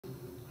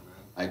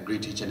I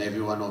greet each and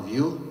every one of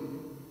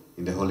you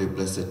in the holy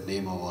blessed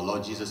name of our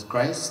Lord Jesus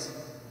Christ,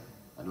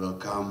 and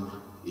welcome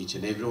each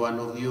and every one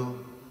of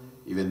you,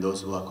 even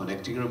those who are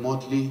connecting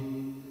remotely,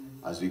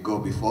 as we go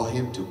before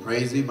him to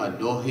praise him,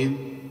 adore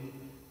him,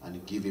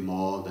 and give him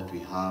all that we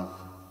have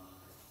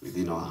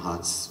within our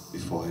hearts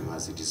before him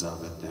as he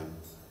deserveth them.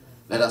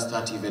 Let us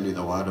start even with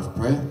a word of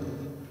prayer.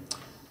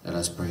 Let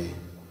us pray.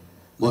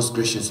 Most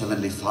gracious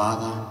Heavenly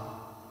Father,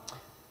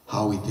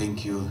 how we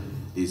thank you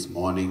this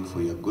morning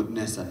for your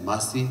goodness and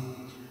mercy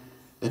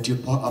that you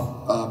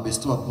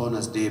bestow upon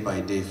us day by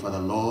day, Father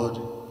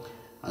Lord.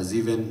 As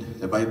even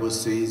the Bible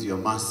says, your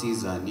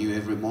mercies are new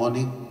every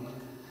morning.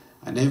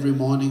 And every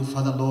morning,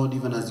 Father Lord,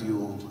 even as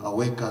you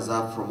awake us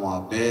up from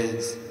our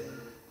beds,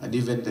 and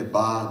even the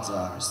birds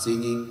are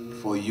singing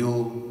for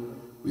you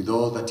with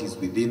all that is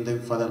within them,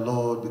 Father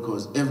Lord,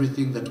 because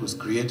everything that was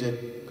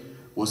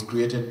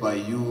created by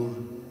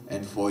you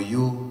and for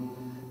you.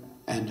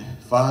 And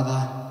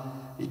Father,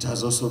 it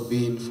has also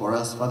been for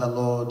us, Father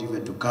Lord,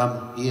 even to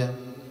come here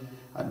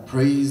and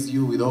praise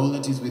you with all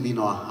that is within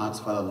our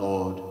hearts, Father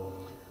Lord,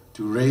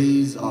 to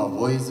raise our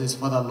voices,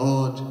 Father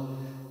Lord,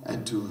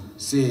 and to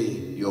say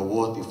you're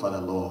worthy, Father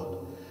Lord.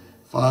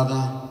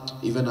 Father,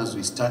 even as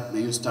we start,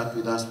 may you start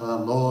with us,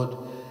 Father Lord,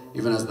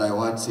 even as thy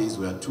word says,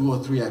 where 2 or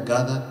 3 are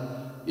gathered,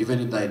 even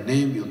in thy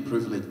name, you'll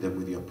privilege them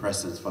with your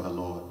presence, Father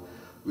Lord.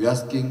 We're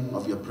asking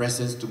of your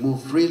presence to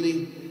move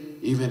freely,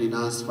 even in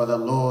us, Father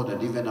Lord,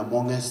 and even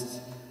among us,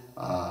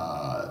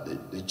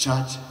 the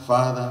church,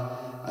 Father,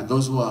 and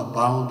those who are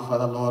bound,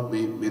 Father Lord,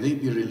 may they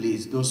be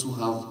released. Those who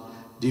have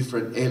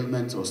different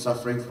ailments or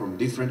suffering from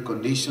different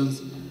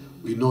conditions,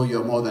 we know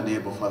you're more than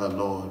able, Father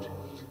Lord.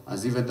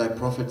 As even thy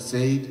prophet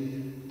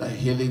said, thy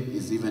healing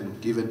is even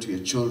given to your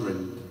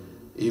children.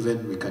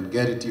 Even we can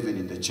get it even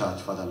in the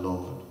church, Father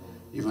Lord.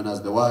 Even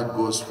as the word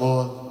goes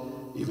forth,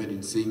 even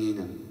in singing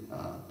and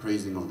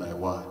praising of thy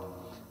word.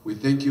 We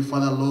thank you,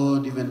 Father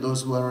Lord, even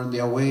those who are on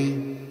their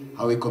way,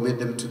 how we commit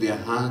them to their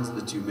hands,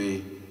 that you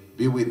may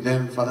be with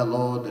them, Father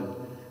Lord. And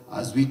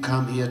as we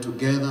come here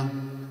together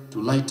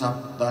to light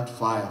up that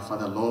fire,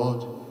 Father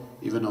Lord,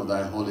 even of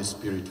thy Holy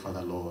Spirit,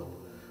 Father Lord.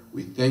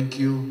 We thank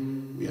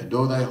you, we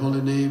adore thy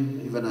holy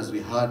name, even as we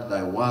heard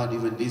thy word,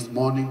 even this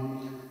morning,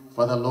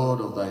 Father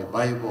Lord, of thy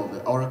Bible, of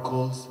the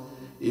oracles,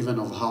 even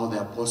of how the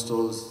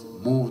apostles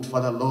moved,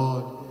 Father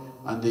Lord,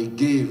 and they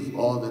gave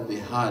all that they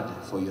had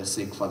for your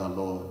sake, Father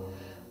Lord.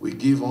 We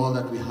give all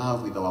that we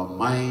have with our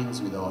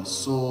minds, with our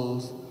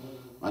souls,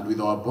 and with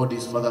our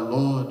bodies, Father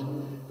Lord,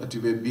 that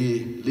we may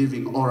be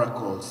living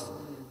oracles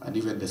and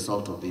even the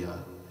salt of the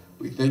earth.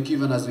 We thank you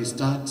even as we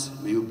start.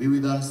 May you be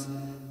with us,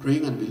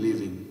 praying and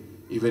believing,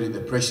 even in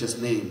the precious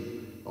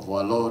name of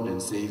our Lord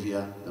and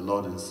Savior, the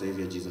Lord and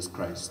Savior Jesus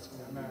Christ.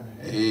 Amen.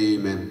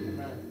 Amen.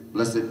 Amen.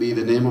 Blessed be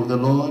the name of the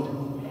Lord.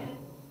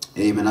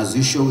 Amen. As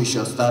usual, we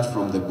shall start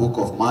from the book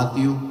of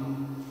Matthew.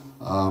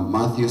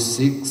 Matthew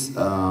 6,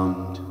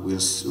 we'll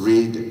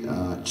read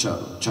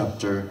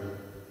chapter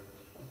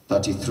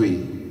 33.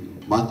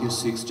 Matthew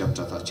 6,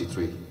 chapter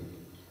 33.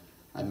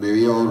 And may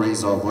we all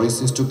raise our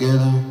voices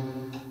together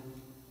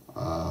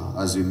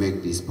as we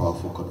make this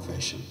powerful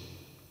confession.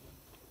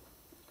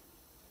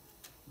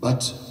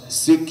 But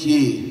seek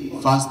ye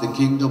first the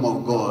kingdom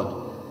of God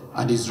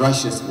and his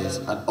righteousness,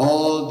 and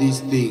all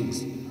these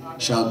things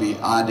shall be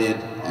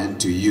added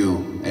unto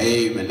you.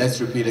 Amen.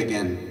 Let's repeat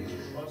again.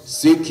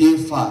 Seek ye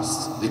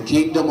first the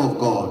kingdom of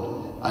God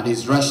and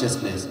his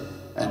righteousness,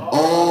 and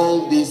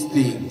all these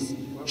things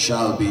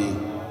shall be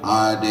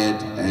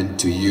added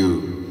unto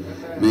you.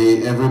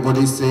 May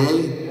everybody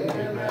say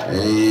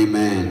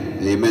amen.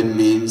 Amen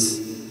means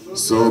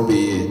so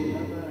be it.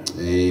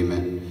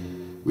 Amen.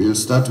 We'll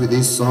start with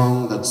this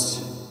song that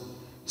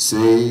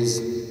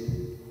says,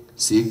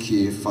 seek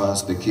ye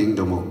first the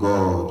kingdom of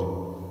God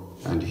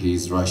and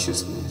his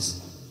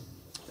righteousness.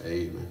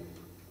 Amen.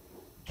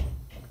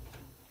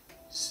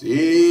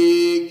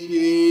 Seek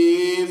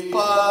ye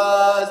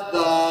first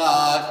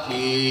the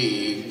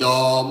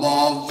kingdom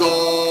of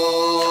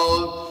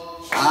God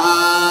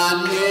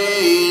and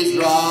his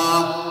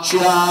righteousness,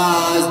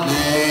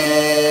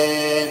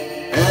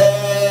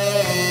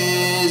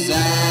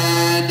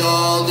 and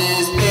all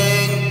these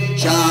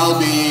things shall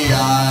be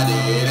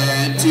added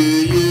unto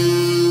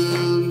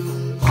you.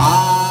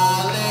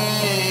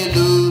 Hallelujah,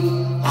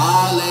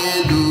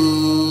 hallelujah.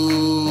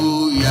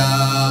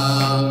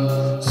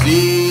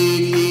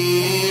 Seek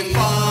ye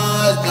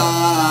first the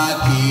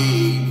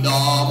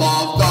kingdom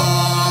of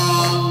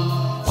God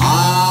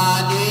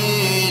and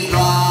his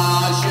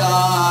righteousness,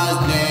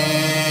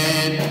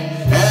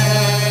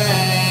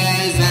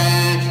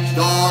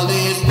 and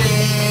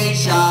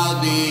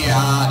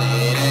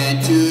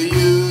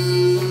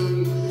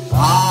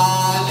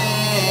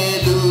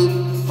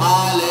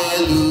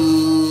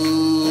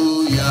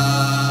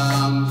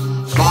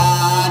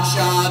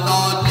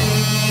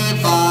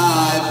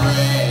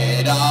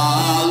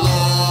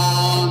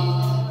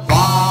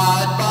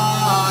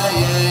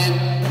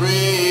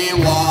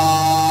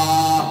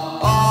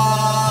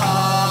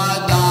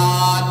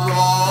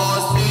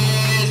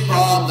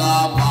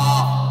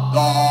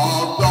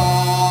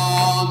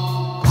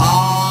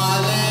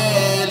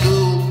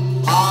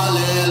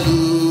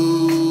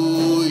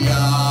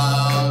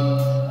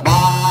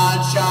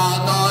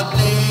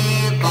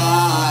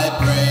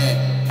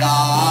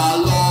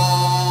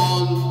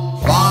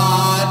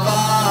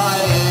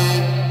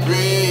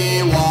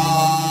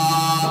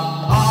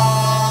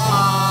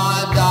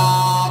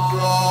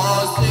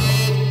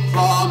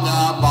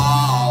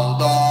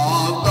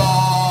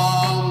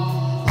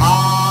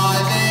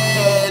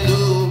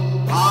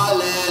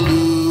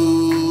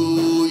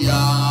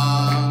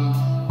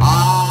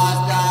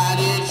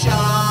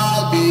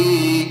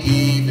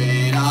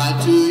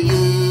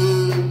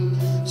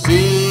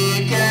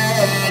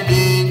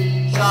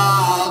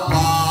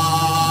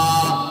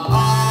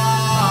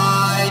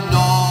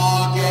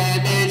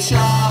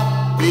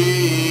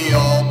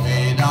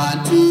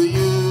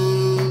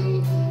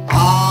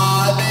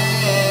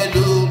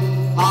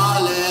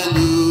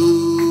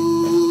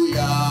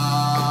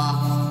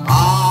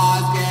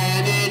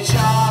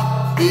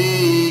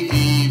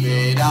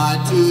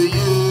unto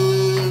you.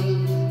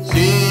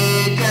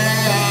 Seek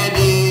and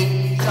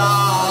ye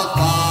shall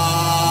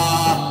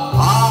find.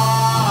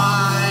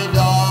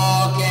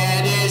 Knock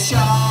and it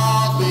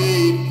shall be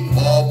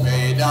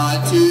opened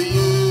unto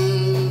you.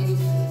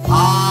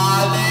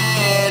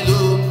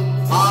 Hallelujah,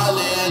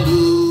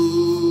 hallelujah.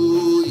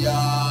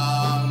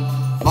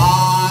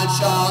 Man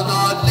shall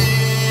not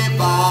live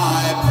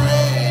by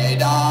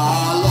bread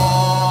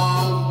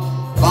alone,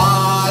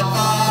 but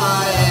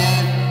by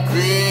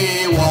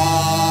every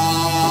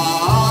word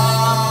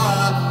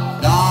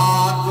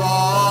that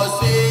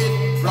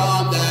proceeds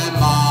from the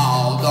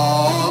mouth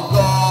of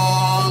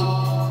God.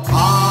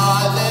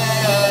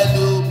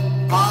 Hallelujah,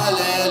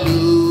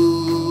 hallelujah.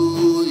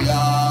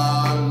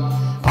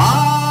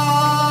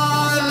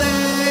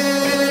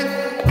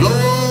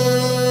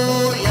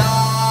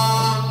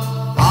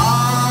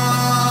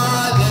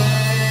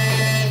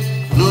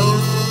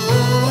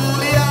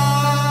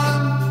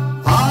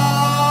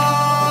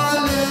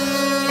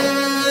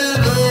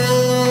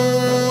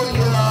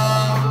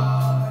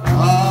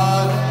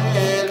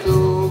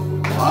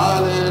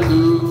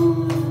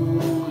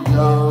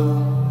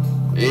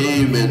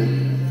 Amen.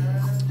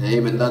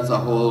 Amen. That's a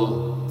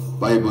whole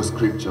Bible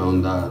scripture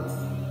on that.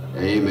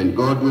 Amen.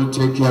 God will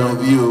take care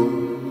of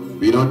you.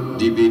 Be not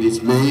be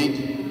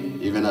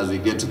dismayed, even as we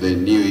get to the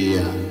new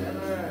year.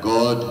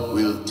 God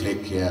will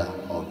take care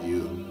of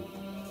you.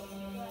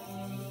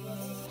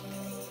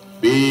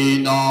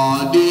 Be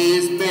not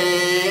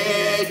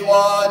dismayed,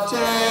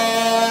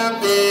 whatever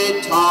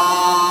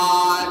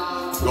betide.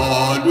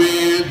 God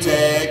will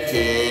take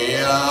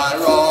care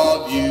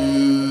of you.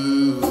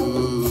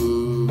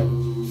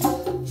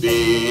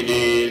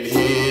 Beneath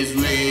his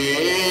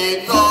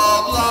wings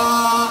of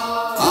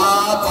love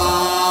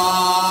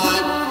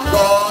abide.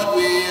 God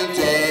will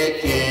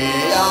take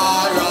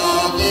care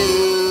of you.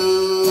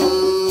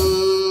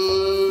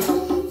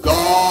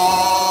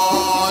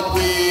 God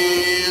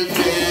will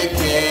take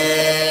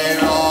care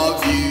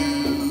of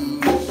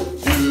you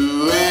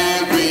through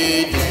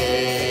every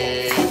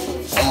day,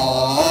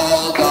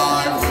 all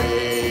thy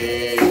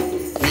way.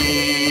 He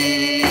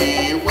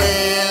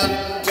will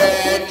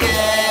take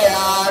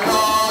care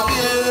of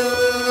you.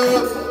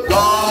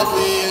 God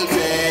will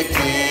take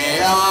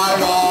care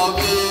of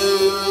you.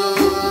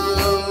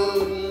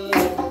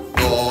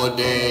 No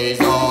days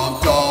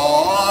of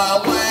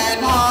toil when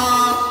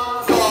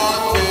heart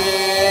doth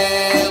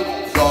fail,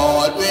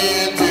 God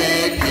will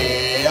take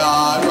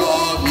care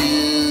of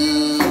you.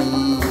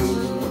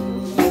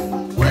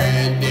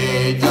 When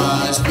they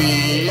just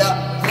fear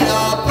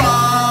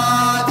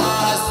upon the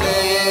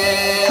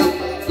sail,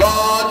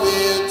 God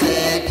will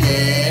take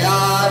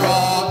care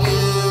of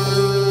you.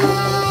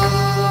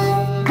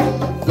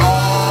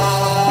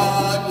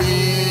 God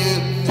will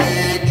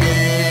take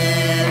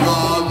care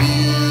of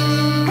you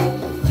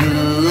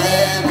through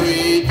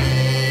every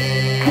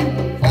day,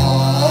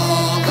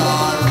 all the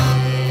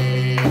way.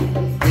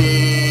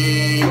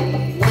 He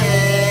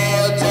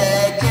will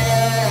take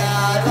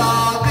care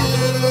of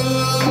you.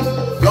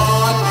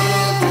 God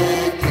will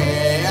take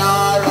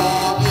care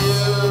of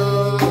you.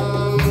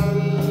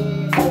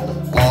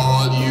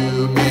 All you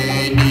may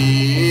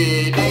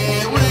need,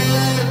 he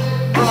will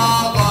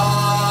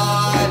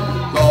provide.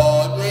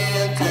 God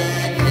will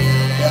take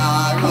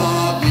care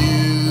of you.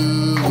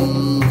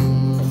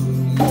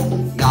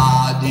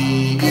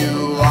 Nothing you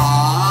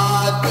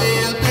ask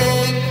will be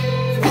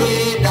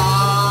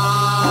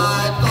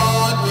denied.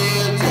 God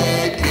will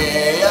take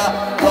care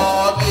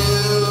of you.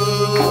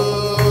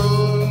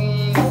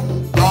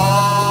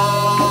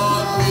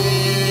 God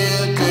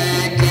will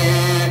take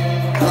care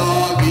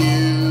of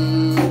you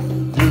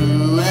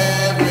through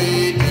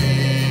every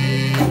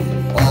day,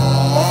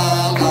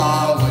 all the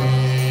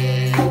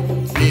way.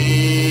 He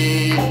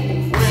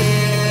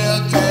will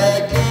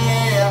take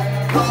care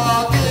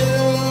of you.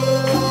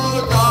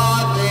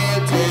 God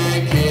will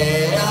take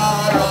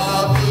care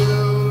of you.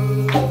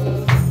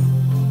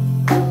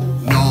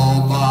 No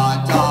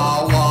matter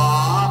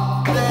what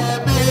may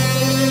be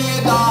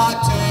the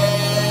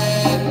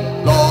test,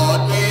 God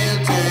will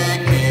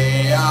take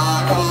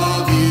care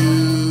of you.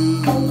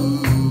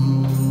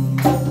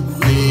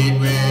 Lead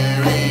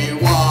weary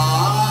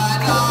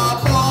one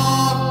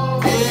upon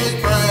his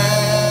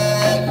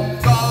bread,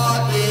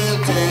 God will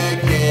take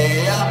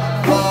care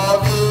of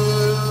you.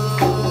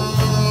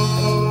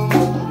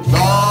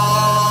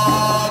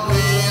 God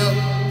will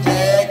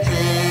take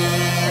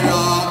care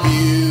of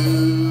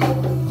you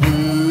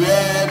through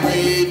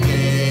every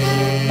day,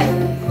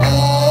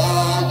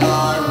 all the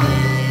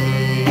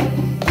way.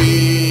 He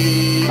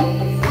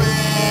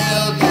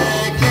will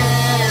take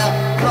care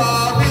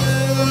of you.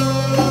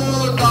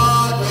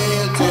 God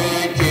will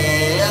take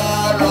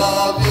care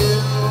of you.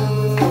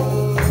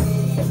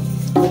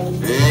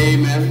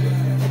 Amen.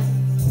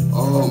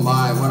 Oh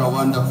my, what a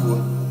wonderful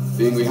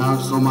thing. We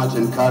have so much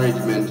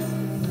encouragement.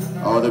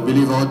 The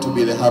believer ought to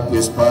be the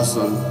happiest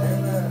person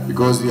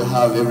because you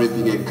have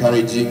everything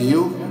encouraging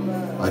you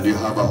and you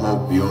have a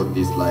hope beyond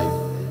this life.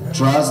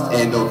 Trust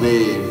and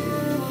obey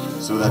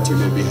so that you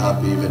may be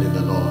happy even in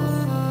the Lord.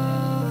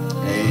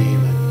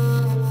 Amen.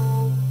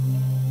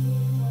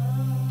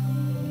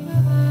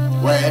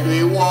 when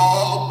we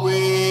walk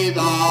with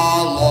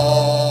our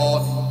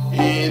Lord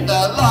in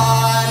the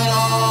light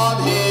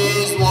of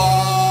His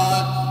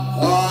word.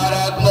 What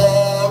a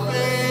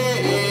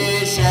glory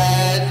He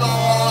sheds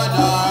on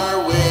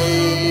our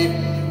way,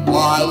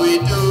 while we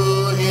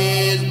do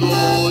His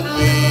good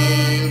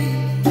will.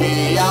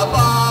 He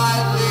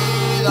abides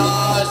with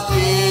us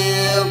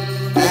still,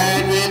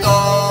 and with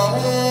all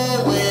who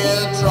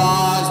will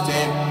trust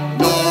Him,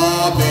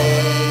 obey.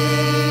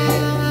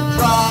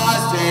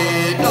 Trust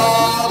and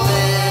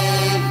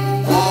obey,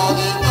 for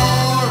there's no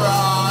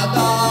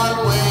other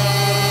way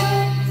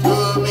to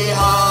be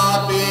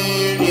happy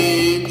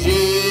in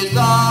Jesus,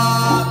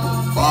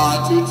 but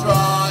to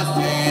trust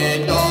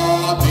and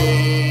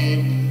obey.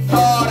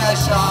 Not a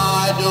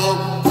shadow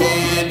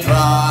can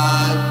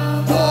run,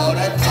 not a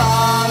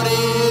cloud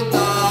in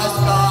the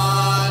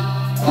sky,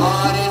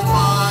 but His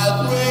smile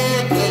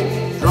quickly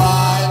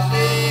drives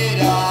it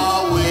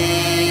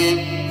away.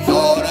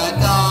 Not a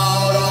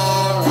doubt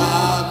or a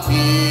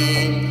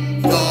fear,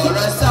 nor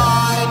a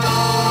sign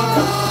or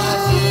a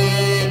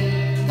tear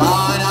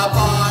can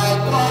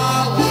abide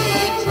while we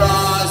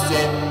trust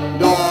and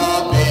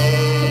obey.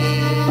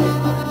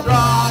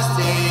 Trust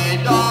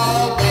and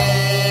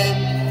obey,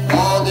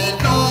 for there's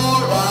no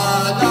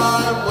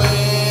other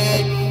way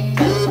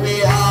to be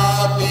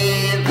happy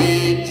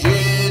in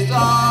Jesus,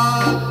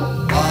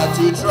 but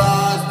to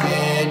trust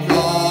and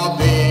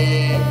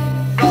obey.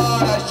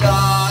 Not a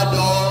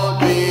shadow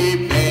we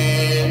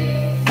bear,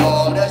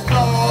 not a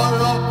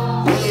sorrow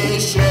we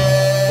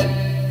shed,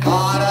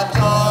 but a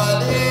toil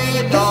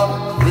of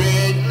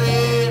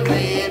greatly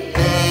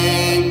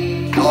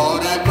repay.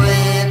 Not a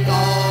grief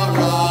nor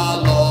a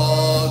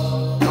loss,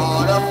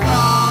 not a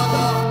frown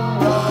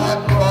or a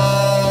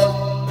cross,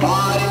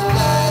 but His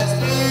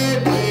blessed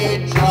we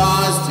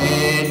trust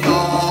and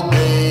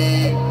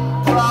obey.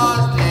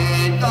 Trust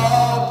and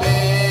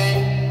obey,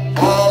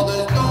 for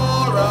there's no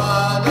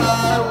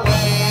other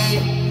way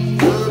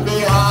to be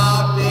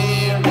happy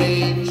in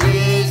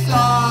Jesus,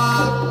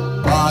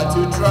 but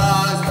to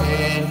trust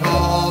and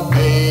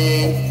obey.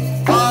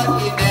 But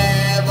we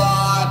never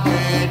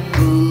can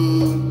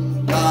prove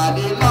the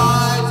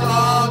delights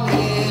of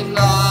His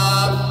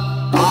love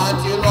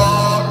until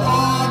all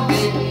on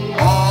the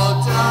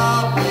altar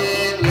we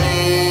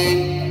lay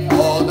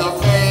all the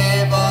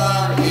favor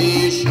He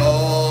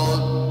shows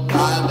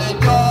and the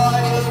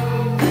joy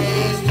He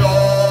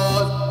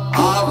bestows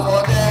are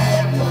for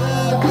them who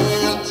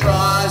will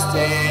trust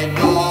and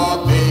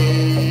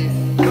obey.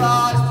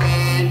 Trust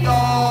and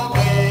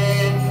obey,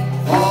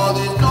 for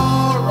there's no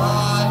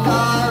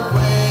other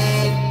way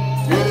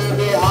to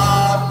be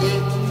happy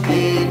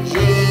in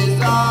Jesus,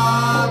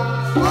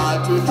 but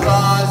to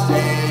trust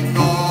and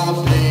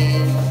obey.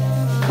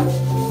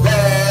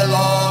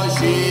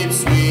 Fellowship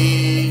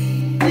sweet,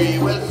 we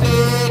will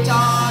sit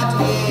at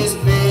His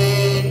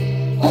feet,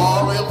 or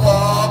we'll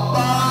walk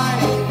by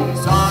His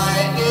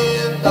side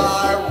in the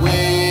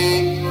way.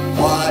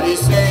 What He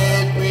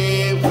says we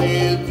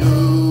will do,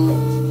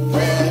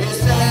 where He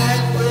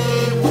says we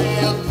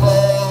will go.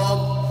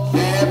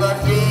 Never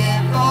fear,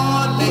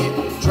 only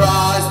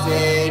trust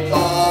and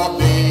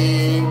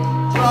obey.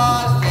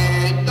 Trust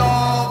and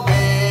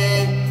obey,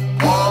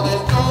 for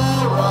there's no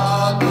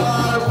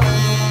other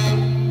way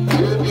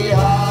to be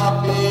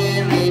happy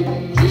in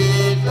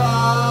Jesus,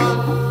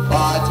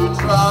 but to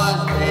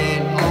trust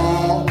and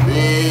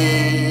obey.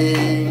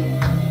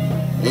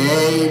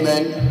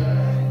 Amen.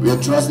 We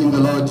are trusting the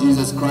Lord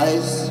Jesus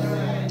Christ.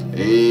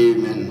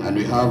 Amen. And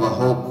we have a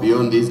hope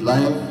beyond this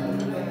life.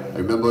 I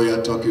remember we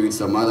were talking with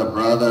some other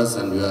brothers,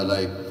 and we were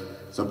like,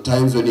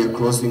 sometimes when you're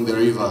crossing the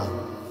river,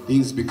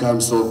 things become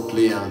so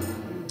clear,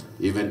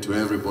 even to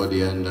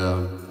everybody, and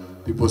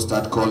people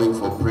start calling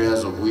for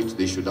prayers of which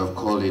they should have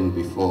called in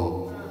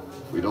before.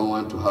 We don't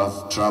want to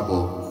have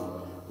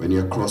trouble when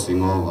you're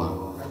crossing over.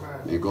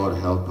 May God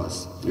help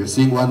us. We'll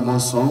sing one more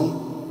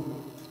song.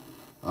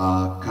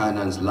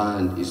 Canaan's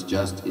land is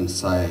just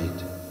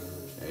inside.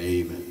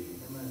 Amen.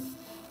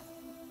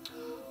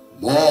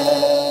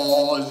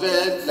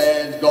 Moses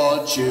led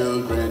God's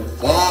children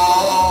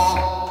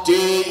 40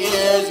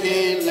 years.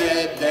 He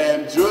led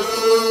them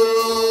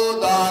through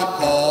the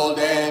cold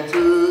and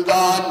through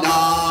the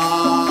night.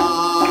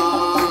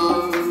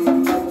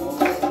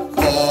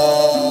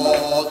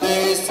 Oh,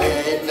 they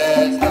said,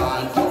 let's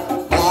not.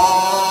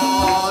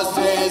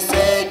 Moses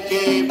said,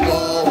 keep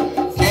going.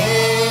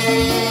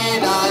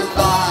 Canaan's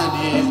land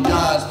is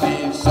just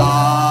inside.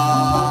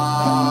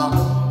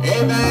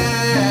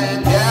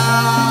 Amen.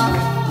 There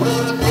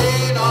will be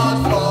no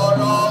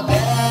sorrow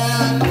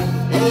there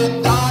in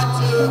the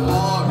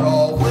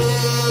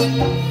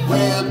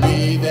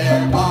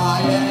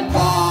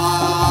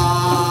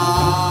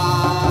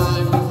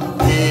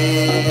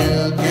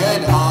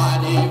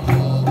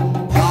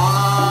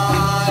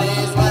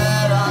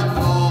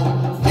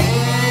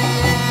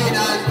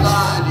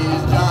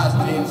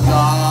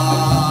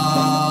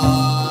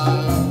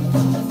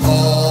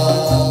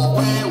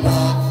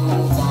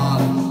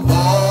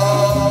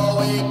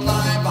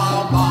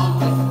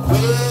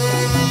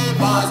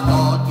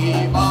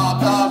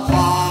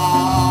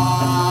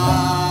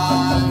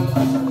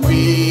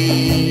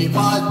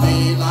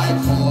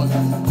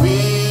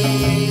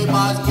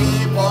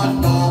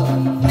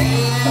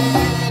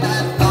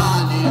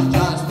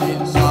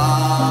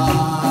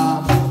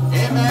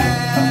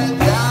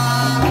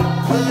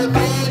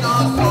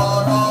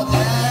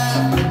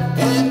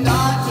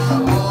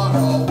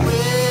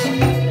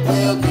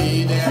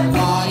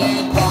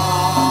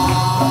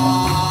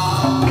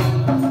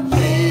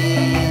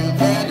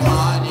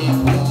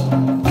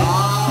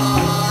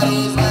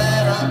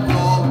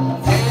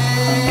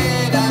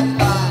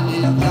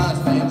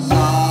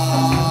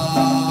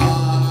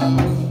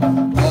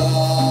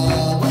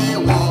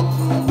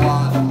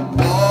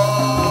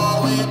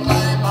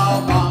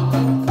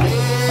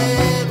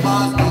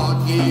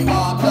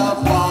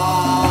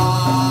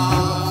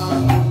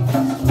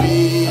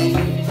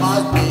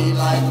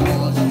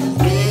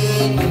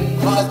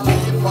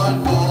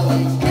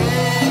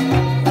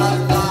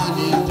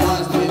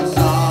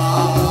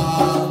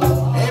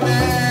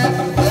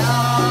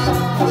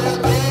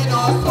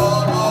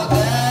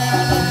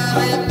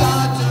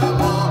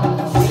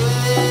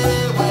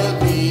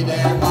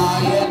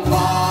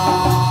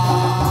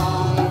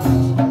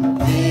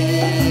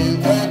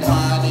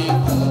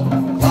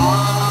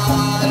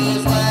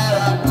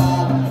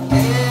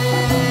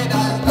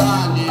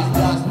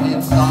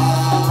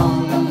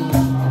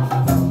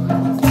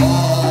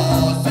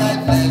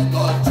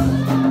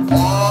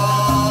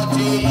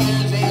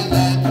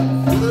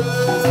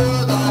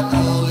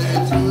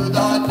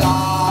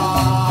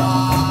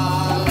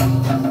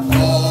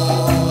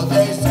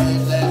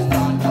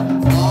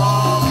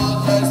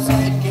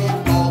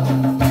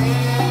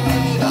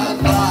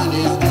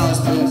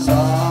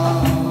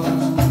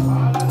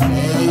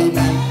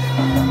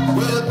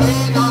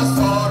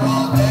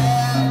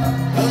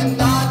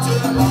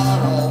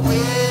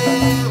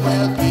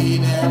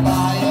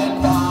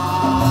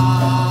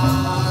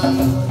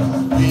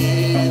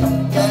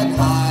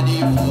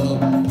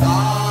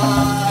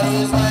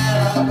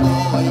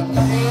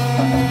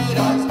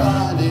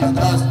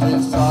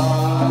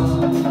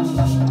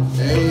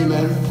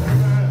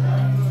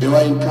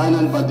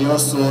they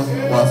also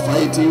were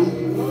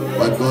fighting,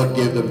 but God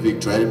gave them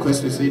victory. I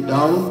request we sit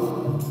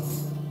down.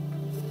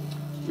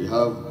 We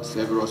have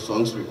several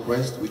songs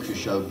requests which we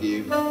shall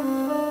give to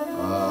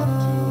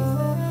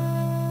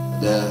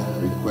the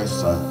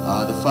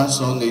requester. The first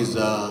song is,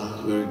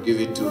 we'll give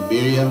it to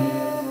Miriam,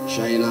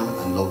 China,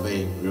 and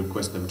Lovain. We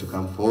request them to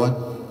come forward.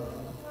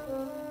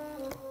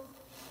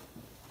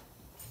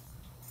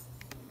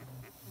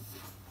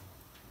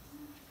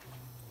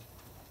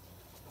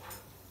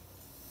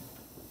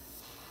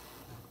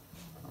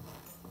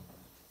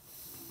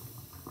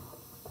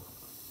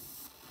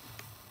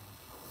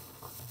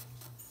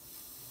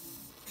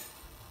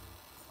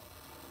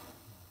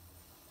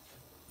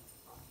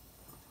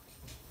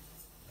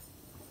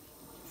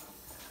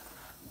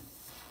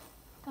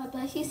 God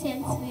bless you,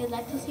 saints. We would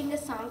like to sing a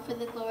song for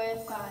the glory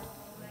of God.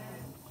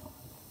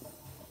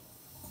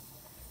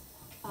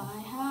 I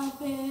have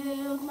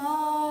built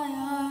my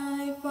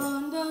life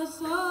on the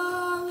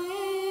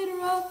solid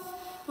rock,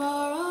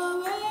 far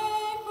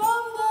away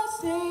from the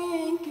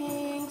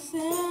sinking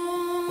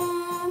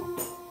sand.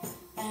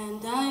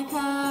 And I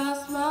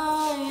cast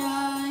my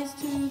eyes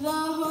to the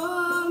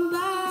home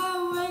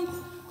that waits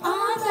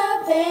on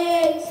the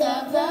banks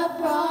of the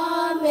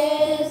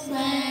promised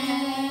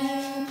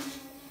land.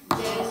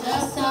 There's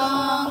a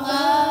song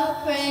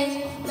of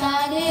praise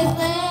that is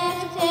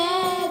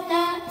lifted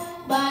up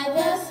by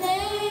the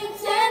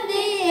saints and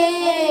the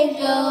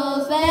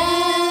angels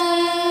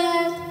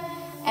band.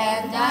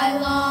 And I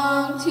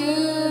long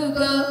to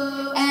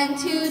go and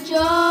to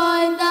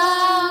join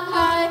the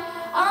choir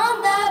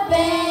on the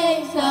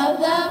banks of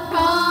the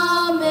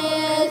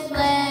promised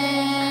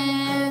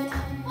land.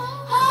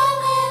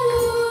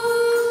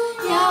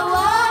 Hallelujah,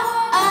 what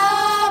a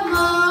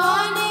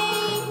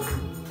morning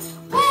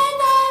when I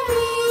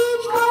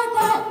reach for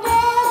that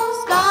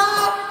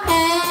nail-scarred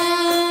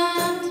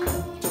hand,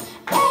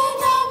 and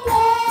I'm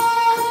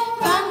led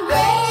from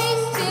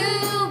grace to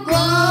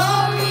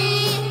glory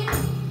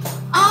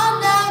on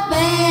the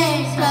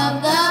banks of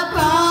the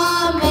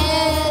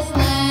promised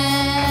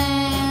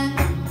land.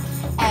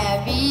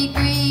 Every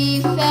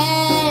grief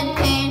and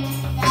pain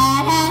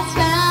that has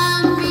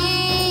found me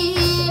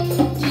here,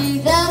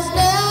 Jesus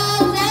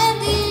knows and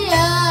He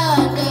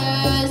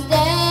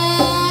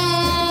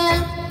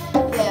understands.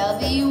 They'll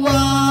be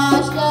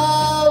washed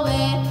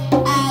away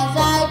as I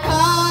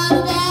cross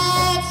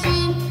that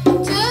stream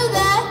to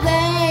the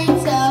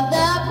banks of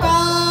the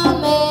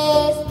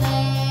promised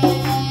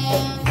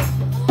land.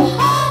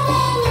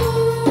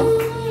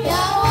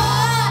 Hallelujah,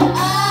 what a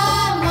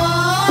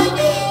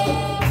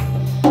morning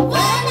when I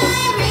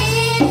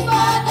reach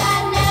for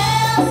that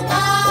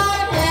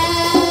nail-scarred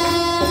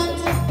hand,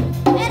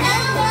 and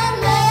I'm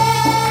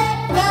led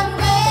from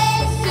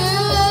grace to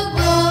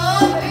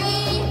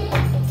glory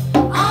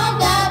on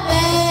the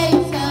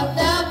banks of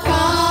the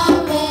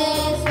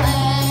promised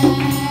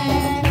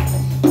land.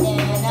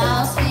 Then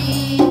I'll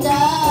see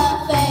the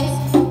face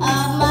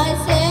of my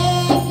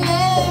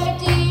Savior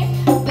dear,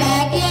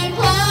 beckoned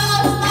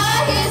close by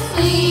His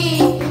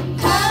sweet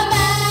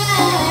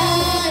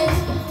commands.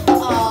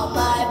 All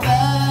my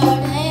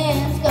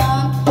burdens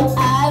gone, I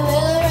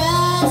will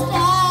rest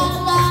and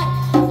lie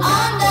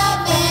on the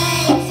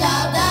banks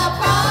of the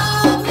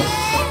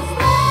promised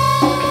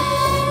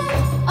land.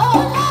 Oh,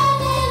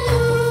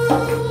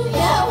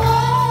 hallelujah,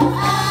 what a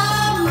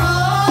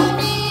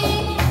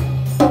morning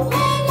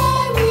when I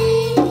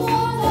reach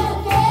for the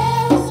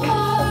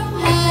nail-scarred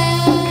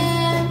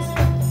hands,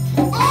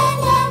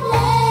 and I'm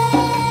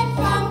led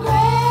from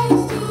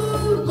grace to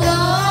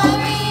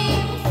glory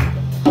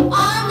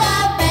on the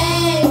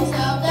banks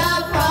of the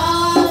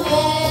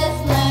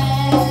promised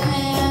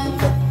land.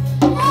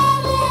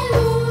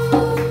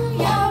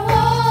 Hallelujah,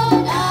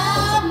 what a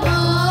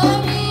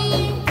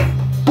morning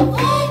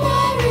when I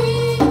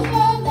reach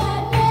for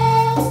that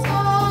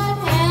nail-scarred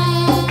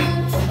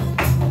hand,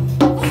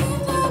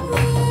 and I'm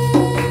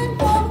led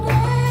from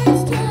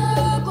grace to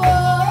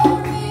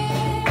glory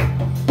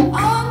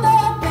on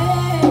the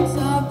banks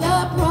of the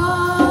promised land.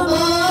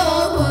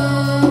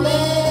 Who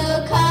will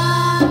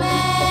come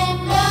and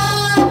go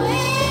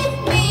with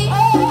me? I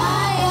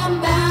am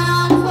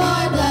bound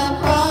for the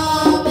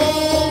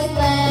promised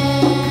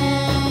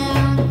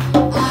land.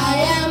 I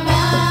am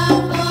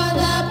bound for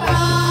the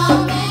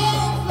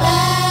promised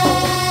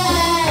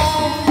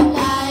land. I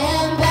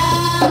am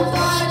bound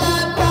for the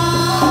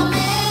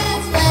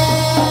promised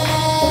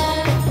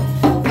land.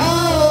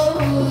 Oh,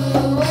 who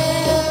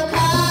will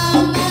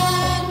come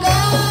and go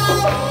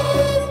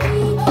with me?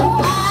 I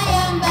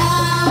am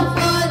bound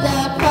for the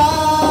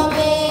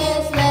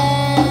promised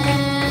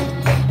land.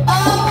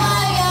 Oh, I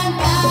am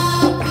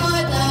bound for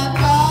the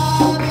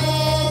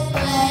promised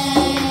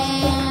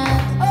land.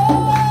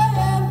 Oh, I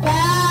am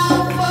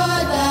bound for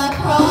the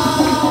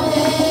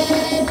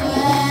promised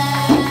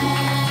land.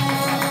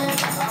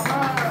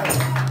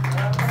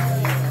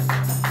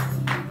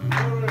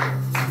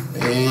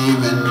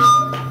 Amen.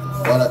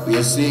 What we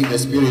are seeing the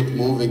Spirit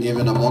moving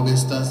even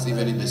amongst us,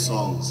 even in the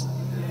songs.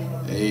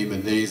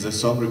 Amen. There is a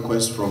song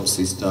request from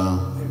Sister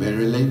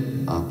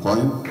Marilyn, a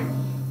poem.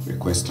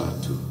 Request her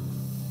to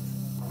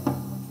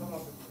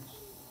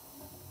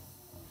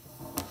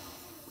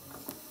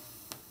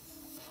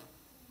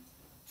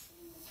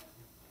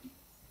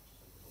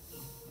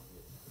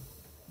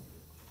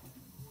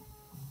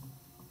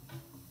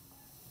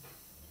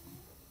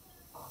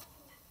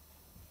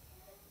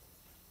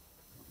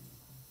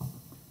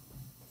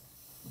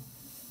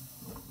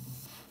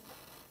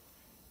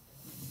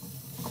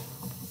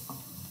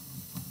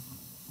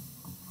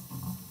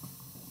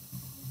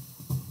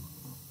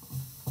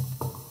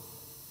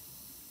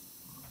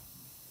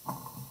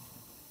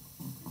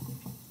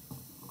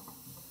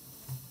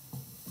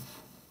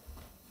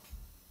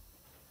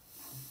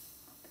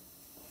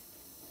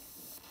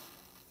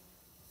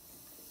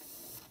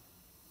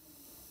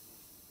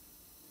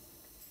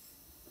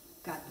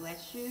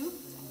bless you.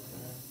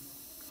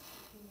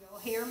 Can you all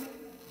hear me?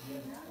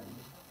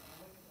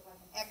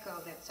 Echo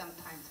that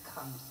sometimes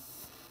comes.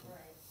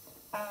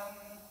 I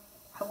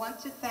want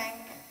to thank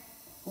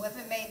whoever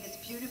made this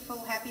beautiful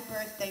happy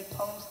birthday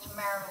Poems to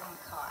Marilyn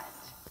card.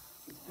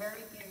 It's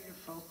very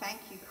beautiful.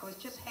 Thank you. I was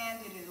just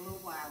handed it a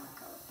little while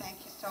ago.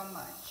 Thank you so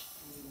much.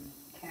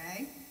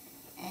 Okay?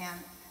 And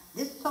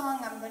this song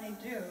I'm going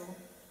to do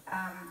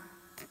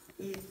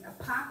is a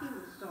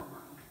popular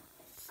song.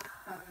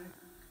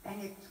 And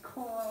it's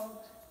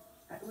called,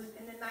 it was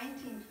in the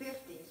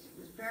 1950s. It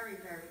was very,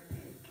 very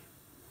big.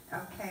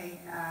 Okay,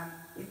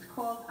 it's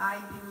called I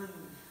Believe.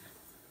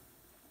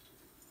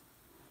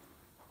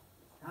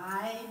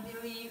 I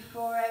believe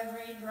for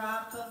every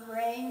drop of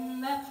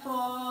rain that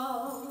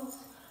falls,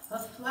 a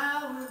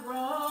flower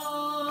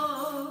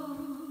grows.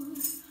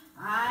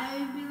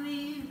 I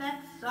believe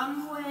that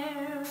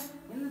somewhere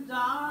in the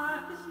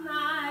darkest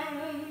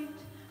night,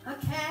 a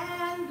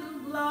candle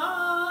glows.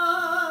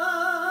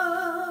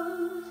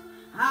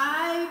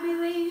 I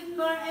believe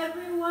for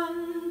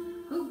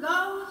everyone who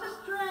goes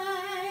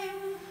astray,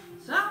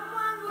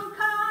 someone will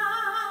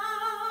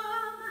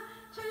come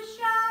to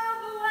show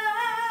the way.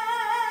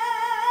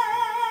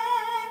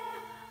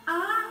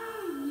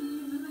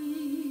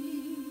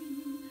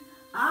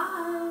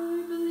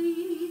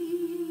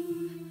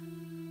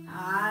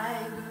 I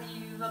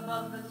believe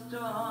above the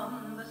storm,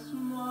 the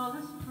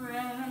smallest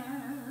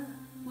prayer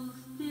will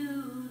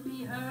still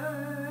be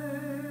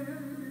heard.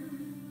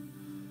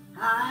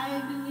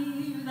 I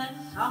believe that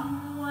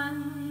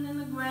someone in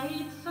the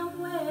great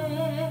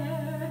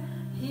somewhere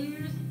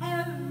hears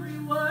every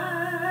word.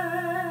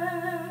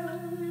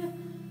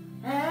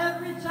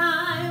 Every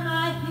time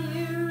I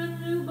hear a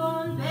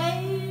newborn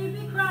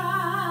baby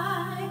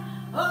cry,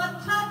 or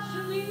touch a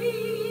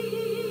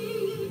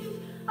leaf,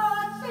 or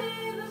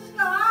see the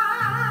sky,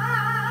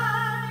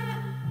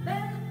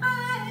 then I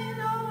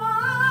know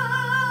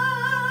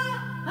why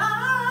I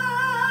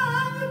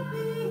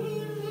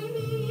believe.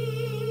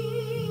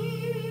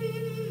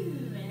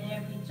 And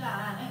every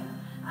time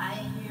I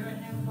hear a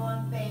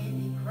newborn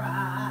baby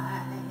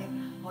cry,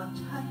 or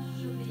touch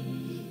a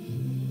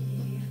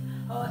leaf,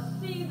 or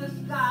see the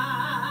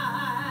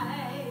sky,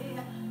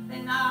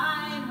 then I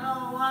know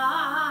why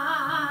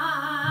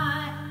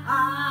I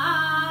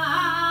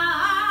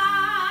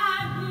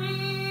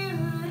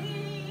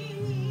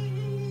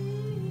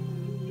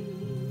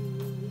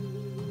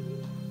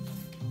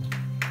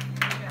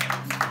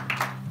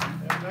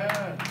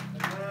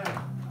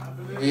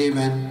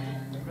Amen.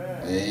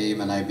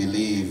 Amen. I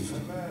believe.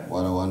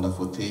 What a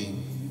wonderful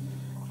thing.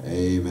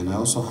 Amen. I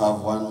also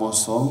have one more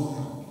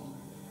song,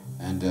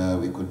 and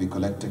we could be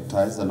collecting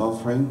tithes and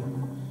offering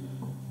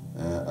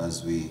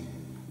as we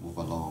move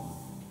along.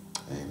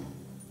 Amen.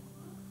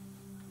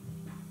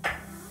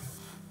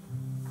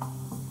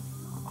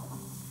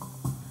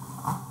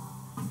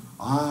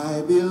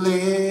 I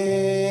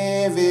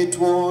believe it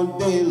won't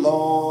be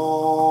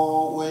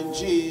long when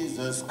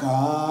Jesus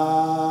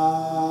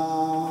comes.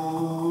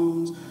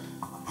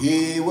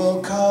 He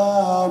will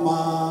come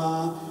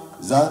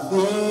as a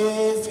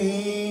thief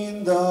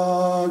in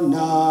the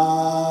night.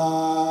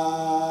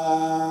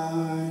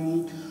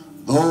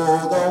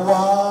 Though the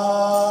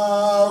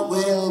world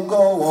will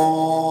go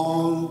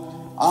on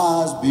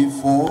as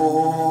before,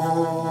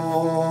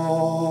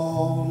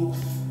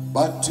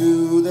 but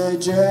to the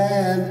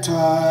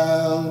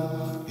Gentile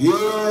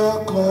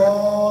he'll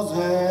close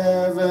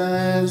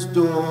heaven's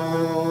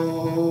door.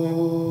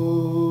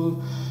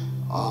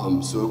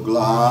 I'm so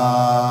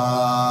glad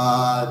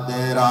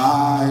that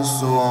I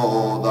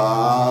saw the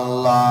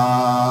line,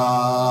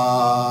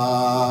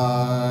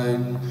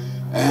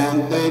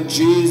 and that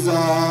Jesus,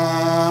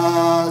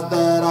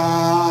 that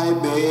I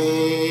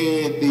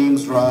made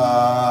things right.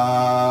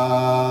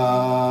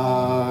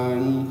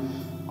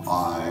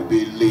 I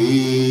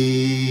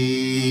believe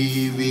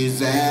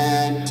is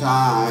end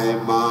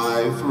time,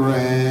 my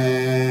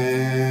friend.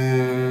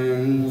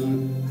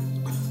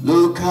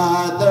 Look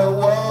at the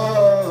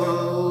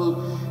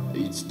world,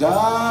 it's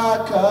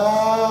dark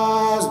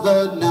as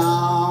the night.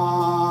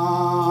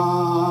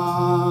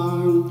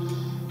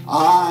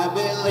 I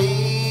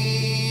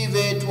believe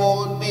it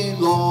won't be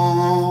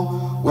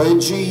long when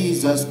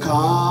Jesus comes.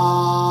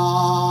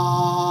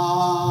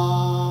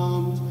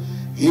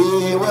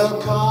 He will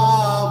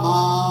come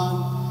on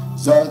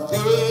the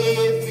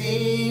thief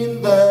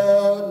in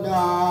the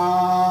night.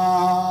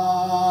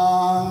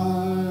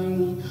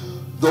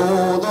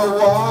 Though the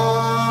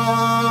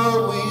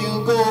world will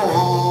go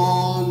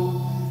on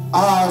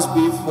as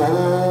before,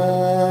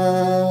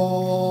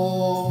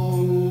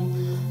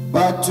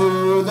 but to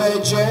the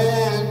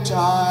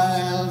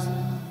Gentiles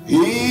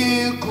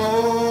he'll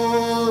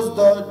close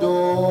the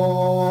door.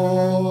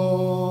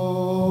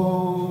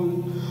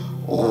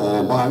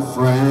 Oh, my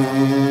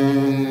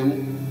friend,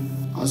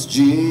 ask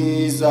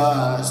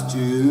Jesus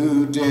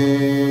today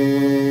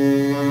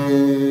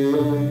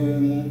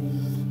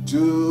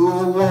to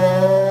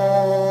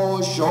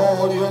wash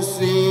all your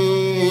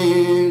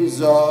sins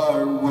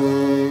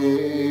away.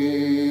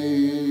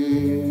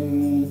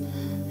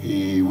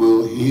 He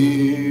will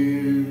heal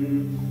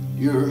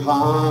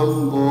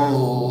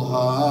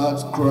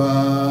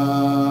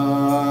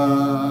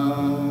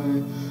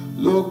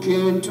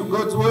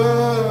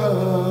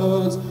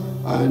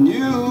and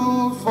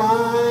you'll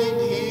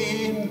find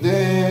him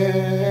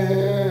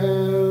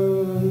there.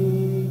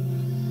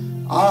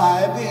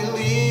 I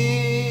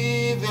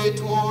believe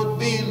it won't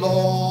be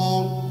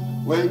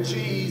long when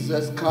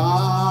Jesus comes.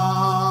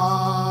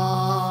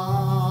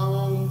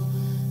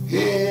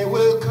 He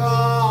will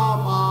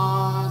come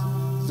as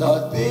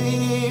the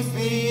thief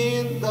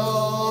in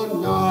the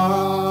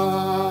night.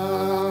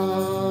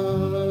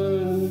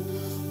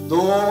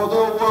 Though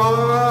the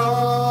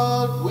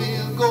world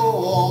will go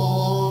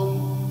on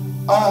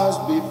as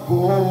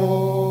before,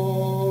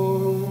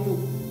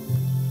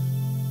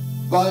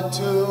 but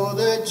to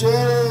the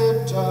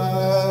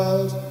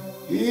Gentiles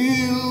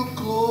he'll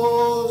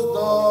close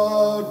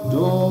the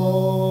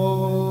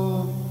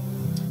door.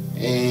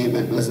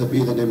 Amen. Blessed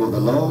be the name of the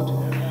Lord.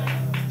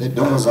 The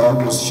doors are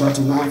almost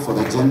shutting out for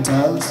the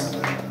Gentiles,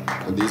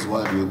 and this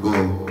word will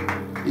go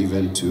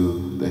even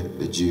to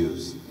the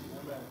Jews.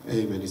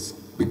 Amen. It's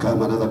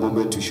become another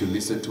moment we should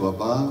listen to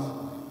above,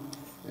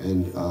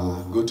 and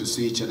good to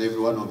see each and every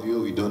one of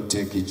you. We don't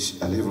take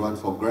each and everyone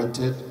for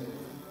granted,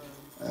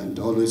 and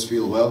always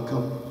feel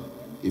welcome,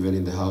 even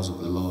in the house of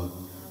the Lord.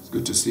 It's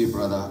good to see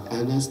Brother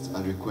Ernest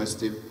and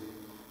request him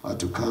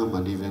to come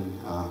and even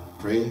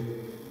pray,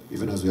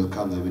 even as we'll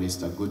come the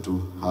minister. Good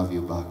to have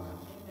you back.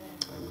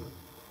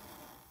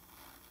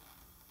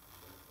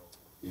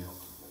 Yeah.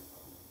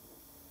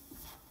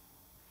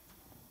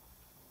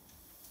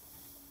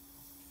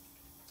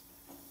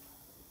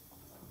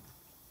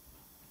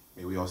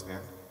 May we all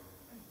stand.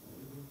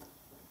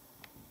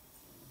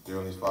 Dear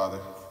Heavenly Father,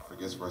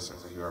 forgive us for our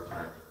sins and hear our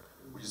prayer.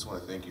 We just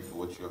want to thank you for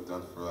what you have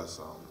done for us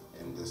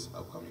in this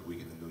upcoming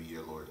week in the new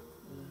year, Lord.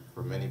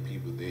 For many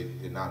people, they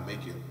did not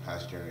make it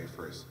past January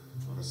 1st.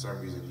 But for some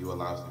reason, you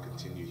allow us to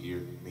continue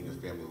here being a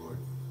family, Lord.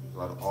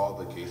 Throughout all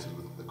the cases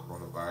with the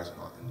coronavirus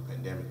and the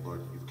pandemic,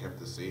 Lord, you've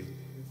kept us safe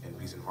and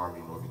peace and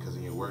harmony, Lord, because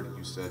in your word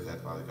you said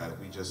that, Father God, if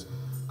we just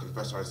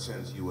confess our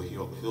sins, you will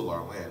heal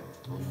our land.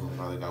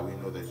 Father God, we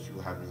know that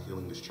you have been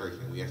healing this church,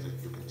 and we ask that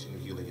you continue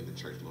healing in the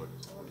church, Lord.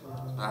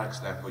 I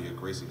ask that for your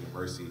grace and your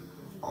mercy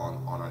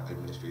on our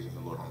administration,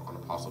 Lord, on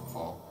Apostle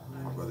Paul,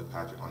 on Brother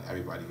Patrick, on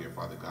everybody here,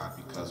 Father God,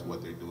 because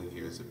what they're doing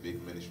here is a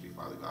big ministry,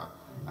 Father God.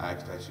 I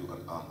ask that you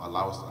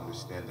allow us to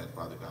understand that,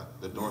 Father God,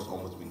 the door's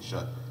almost been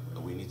shut,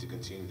 and we need to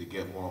continue to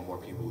get more and more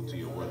people to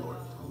your word, Lord.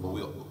 But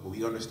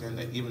we understand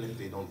that even if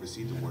they don't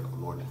receive the word of the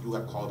Lord, you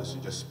have called us to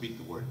just speak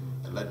the word,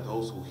 and let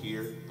those who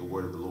hear the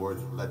word of the Lord,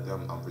 let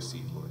them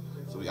receive, Lord.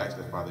 So we ask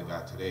that, Father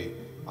God, today,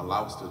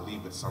 allow us to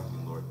leave with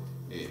something, Lord.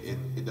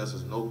 It does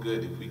us no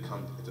good if we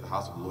come into the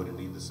house of the Lord and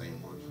leave the same,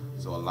 Lord.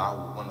 So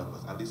allow one of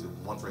us, at least if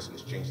one person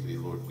is changed today,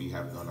 Lord, we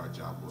have done our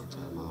job, Lord.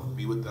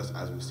 Be with us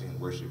as we sing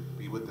worship.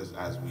 Be with us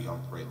as we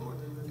pray, Lord.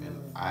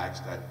 And I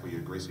ask that for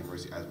your grace and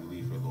mercy as we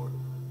leave here, Lord.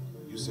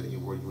 You said in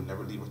your word you will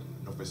never leave us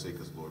nor forsake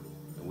us, Lord.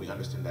 And we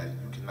understand that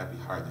you cannot be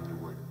higher than your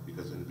word,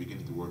 because in the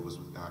beginning the word was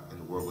with God, and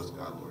the word was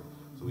God, Lord.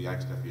 So we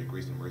ask that for your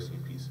grace and mercy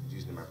and peace. In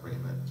Jesus' name I pray,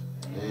 amen.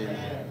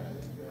 Amen.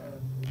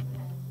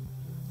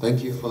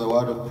 Thank you for the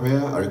word of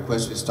prayer. I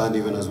request we stand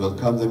even as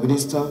welcome the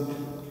minister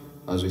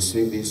as we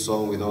sing this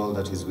song with all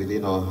that is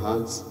within our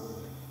hearts.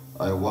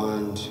 I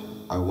want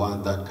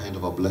that kind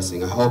of a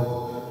blessing. I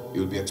hope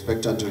you'll be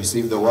expectant to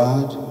receive the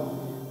word.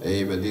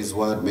 Amen. This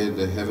word made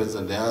the heavens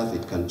and the earth.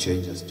 It can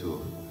change us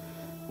too.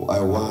 I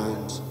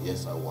want.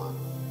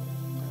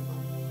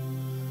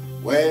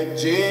 When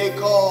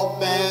Jacob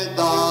met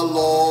the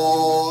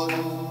Lord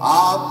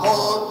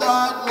upon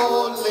that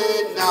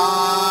lonely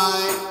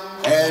night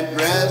and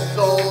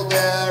wrestled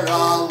there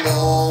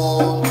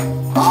alone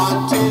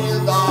until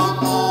the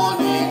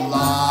morning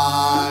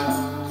light,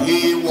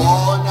 he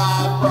won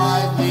a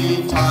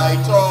princely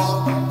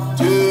title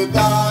to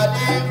guard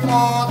him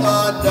for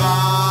the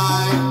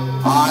night.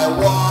 I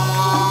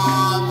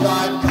want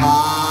that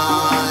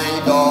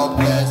kind of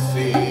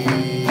blessing.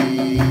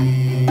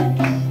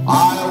 I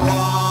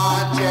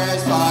want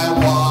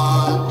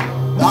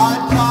that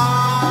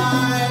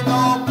kind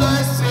of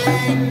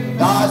blessing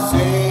that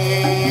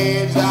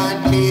saves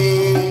and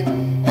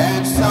keeps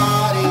and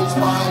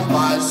satisfies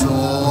my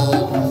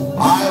soul.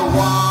 I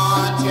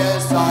want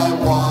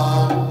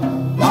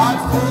that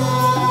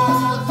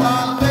full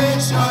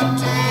salvation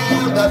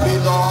till the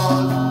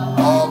billows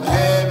of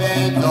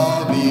heaven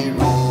of me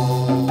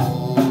roll.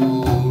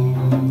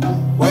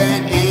 When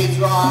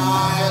Israel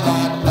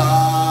at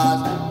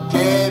last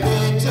came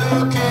into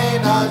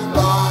Canaan's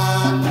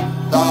land,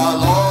 the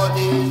Lord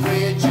his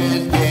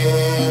riches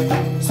gave,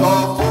 so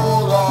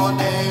full on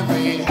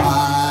every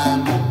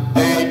hand.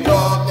 They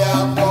drove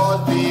their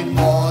foes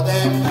before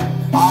them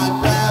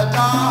and felt a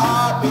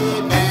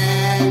happy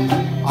man.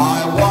 I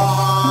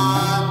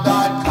want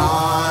that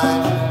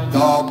kind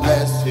of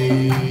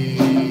blessing.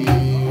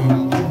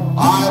 I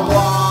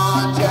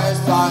want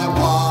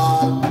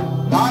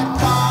that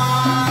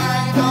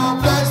kind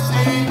of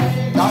blessing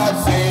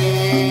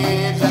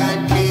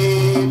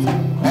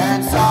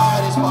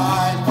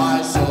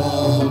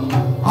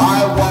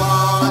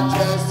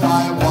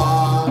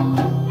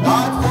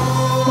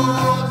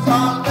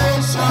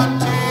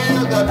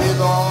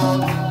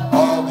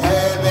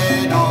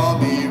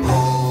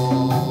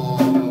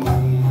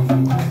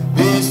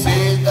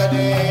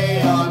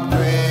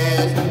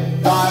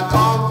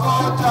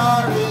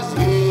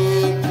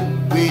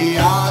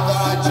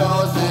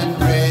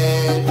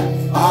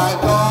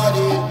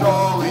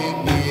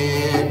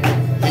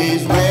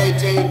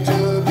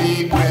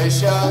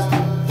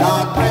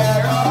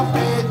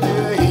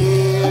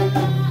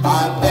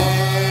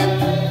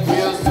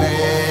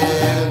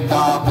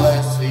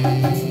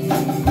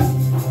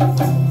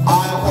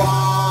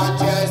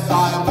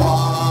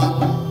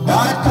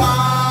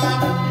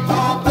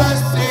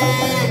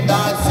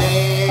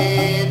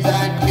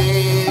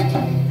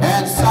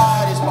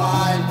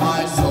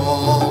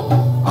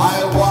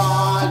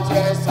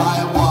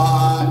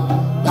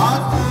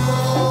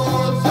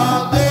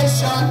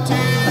salvation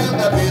till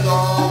the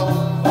below,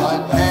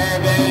 and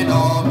heaven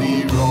on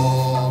me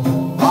roll.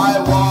 I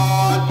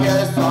want,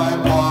 yes I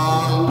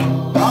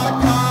want, that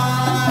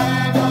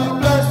kind of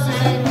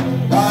blessing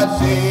that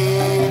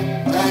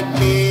saves and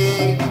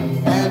keeps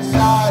and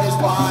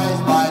satisfies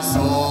my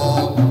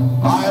soul.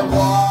 I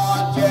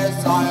want,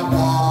 yes I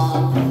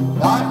want,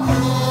 that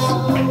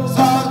full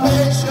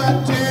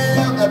salvation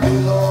till the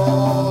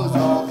billows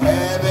of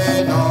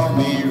heaven on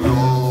me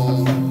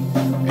roll.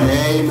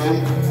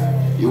 Amen.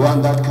 You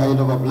want that kind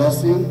of a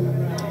blessing?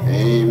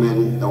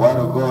 Amen. The word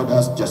of God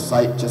has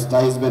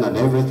chastisement and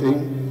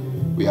everything.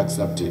 We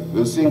accept it.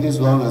 We'll sing this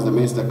long as the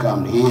minister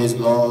comes. He is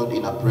Lord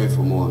in a prayer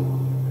for more.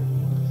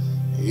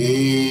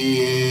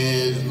 He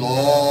is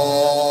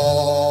Lord.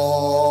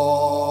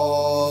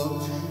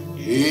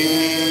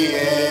 He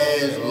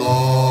is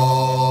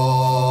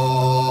Lord.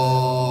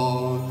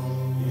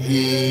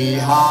 He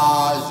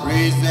has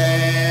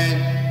risen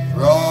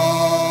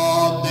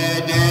from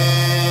the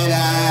dead,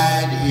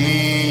 and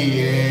he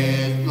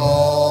is Lord.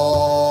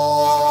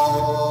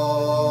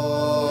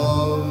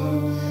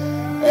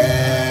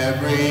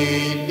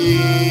 Every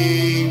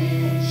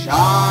knee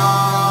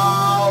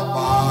shall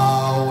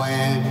bow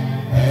and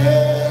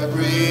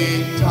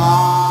every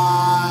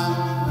tongue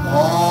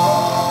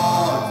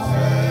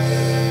confess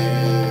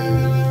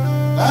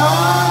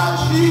that